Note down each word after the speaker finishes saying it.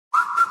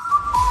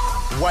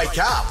Wake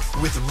up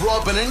with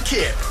Robin and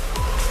Kip.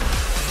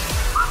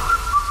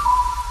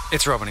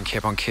 It's Robin and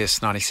Kip on Kiss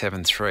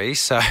 97.3.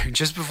 So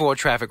just before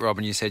traffic,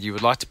 Robin, you said you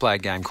would like to play a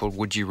game called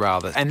Would You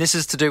Rather. And this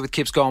is to do with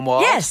Kip's Gone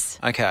Wild? Yes.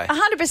 Okay.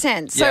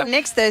 100%. So Yep.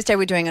 next Thursday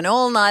we're doing an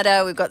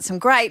all-nighter. We've got some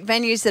great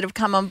venues that have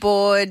come on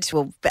board.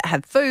 We'll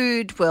have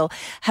food. We'll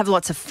have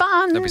lots of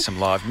fun. There'll be some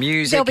live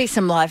music. There'll be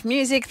some live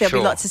music. There'll Sure.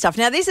 be lots of stuff.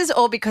 Now, this is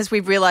all because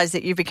we've realised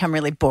that you've become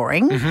really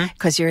boring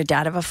because you're a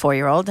dad of a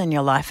 4-year-old and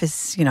your life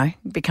has,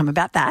 become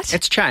about that.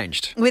 It's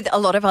changed. With a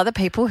lot of other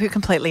people who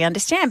completely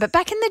understand. But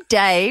back in the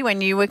day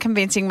when you were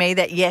convincing me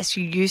that, yes,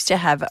 you used to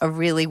have a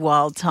really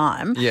wild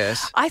time,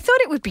 Yes. I thought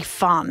it would be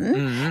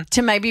fun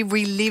to maybe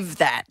relive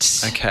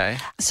that. Okay.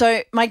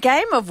 So my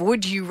game of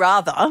Would You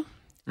Rather,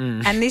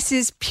 and this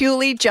is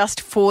purely just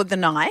for the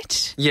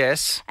night,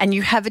 Yes. and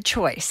you have a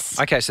choice.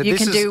 Okay, so you this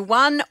can is- do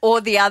one or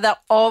the other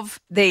of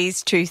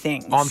these two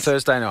things. On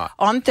Thursday night.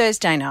 On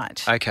Thursday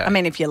night. Okay. I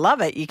mean, if you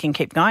love it, you can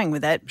keep going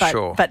with it, but,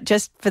 Sure. but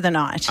just for the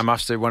night. I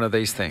must do one of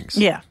these things.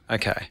 Yeah.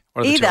 Okay.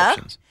 What are the two Either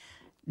options?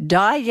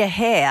 dye your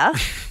hair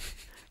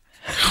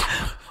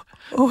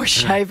or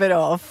shave it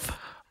off.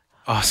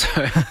 Oh, so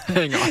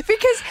hang on.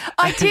 Because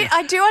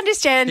I do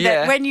understand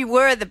Yeah. that when you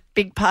were the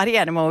big party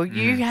animal,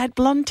 you had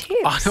blonde tips.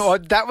 I know,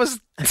 that was...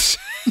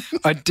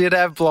 I did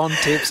have blonde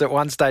tips at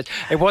one stage.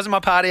 It wasn't my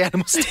party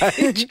animal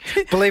stage,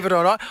 believe it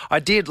or not. I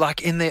did,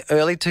 like in the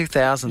early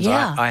 2000s,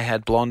 Yeah. I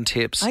had blonde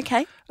tips.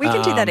 Okay, we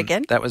can do that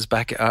again. That was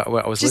back... I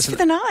was Just for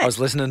listening, the night. I was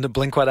listening to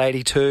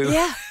Blink-182.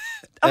 Yeah.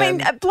 I mean,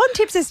 blonde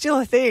tips are still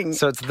a thing.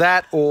 So it's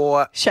that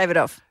or Shave it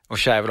off.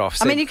 shave it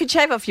off. I mean, you could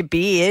shave off your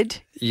beard.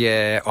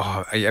 Yeah.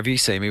 Oh, have you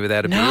seen me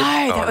without a beard? No,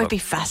 Oh, that would look- be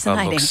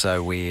fascinating. I look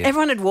so weird.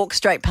 Everyone would walk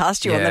straight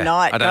past you on the Yeah,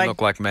 night. I don't going,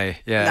 look like me.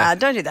 Yeah. Nah,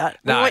 don't do that.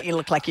 We No. want you to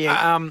look like you.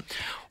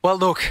 Well,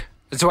 look.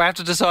 Do I have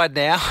to decide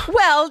now?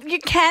 Well, you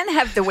can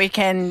have the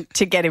weekend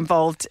to get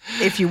involved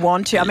if you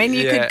want to. I mean,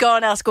 you Yeah. could go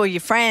and ask all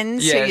your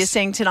friends who Yes. you're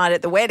seeing tonight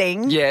at the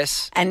wedding.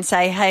 Yes. And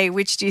say, hey,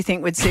 which do you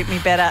think would suit me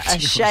better, a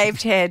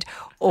shaved head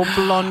or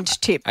blonde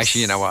tips?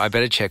 Actually, you know what? I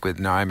better check with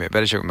Naomi. I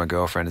better check with my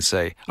girlfriend and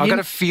see. I've got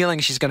a feeling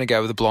she's going to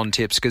go with the blonde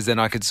tips because then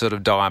I could sort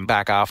of dye them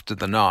back after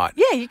the night.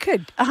 Yeah, you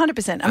could,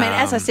 100%. I mean,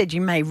 as I said, you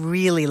may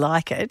really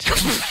like it.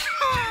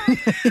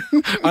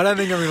 I don't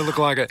think I'm going to look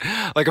like a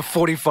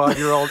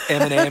 45-year-old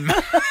Eminem.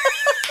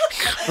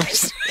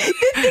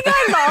 The thing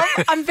I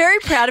love, I'm very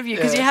proud of you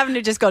because you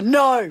haven't just gone,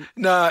 no,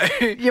 No.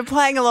 you're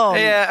playing along.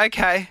 Yeah,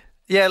 okay.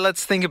 Yeah,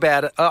 let's think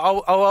about it.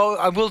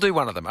 I will do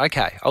one of them.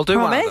 Okay, I'll do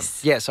one of them.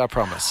 Promise? Yes, I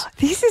promise.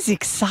 This is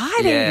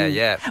exciting. Yeah,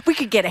 yeah. We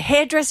could get a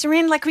hairdresser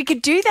in, like we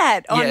could do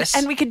that. Yes.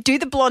 And we could do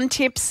the blonde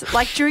tips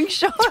like during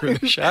show. During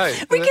the show.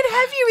 We could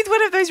have you with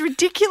one of those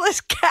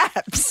ridiculous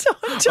caps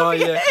on top Oh, of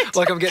your yeah. head.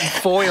 Like I'm getting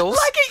foils.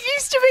 Like it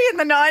used to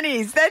be in the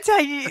 90s. That's how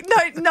you...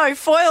 No,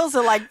 foils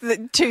are like the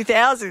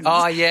 2000s.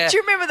 Oh, yeah. Do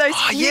you remember those?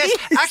 Oh, yes.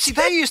 hideous- Actually,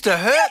 they used to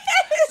hurt.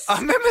 Yes.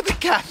 I remember the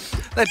cap.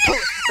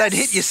 They'd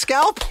hit your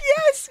scalp.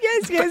 Yes.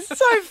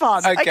 So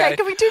fun. Okay.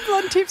 Can we do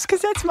blonde tips?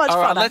 Because that's much All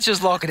right, fun. let's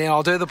just lock it in.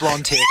 I'll do the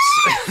blonde tips.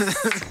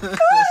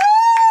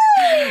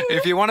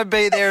 If you want to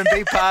be there and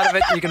be part of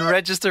it, you can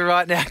register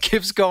right now.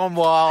 Kip's Gone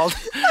Wild.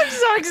 I'm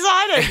so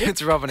excited.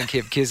 It's Robin and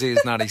Kip. Kiss is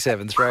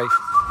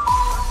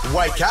 97.3.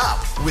 Wake up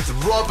with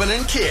Robin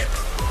and Kip.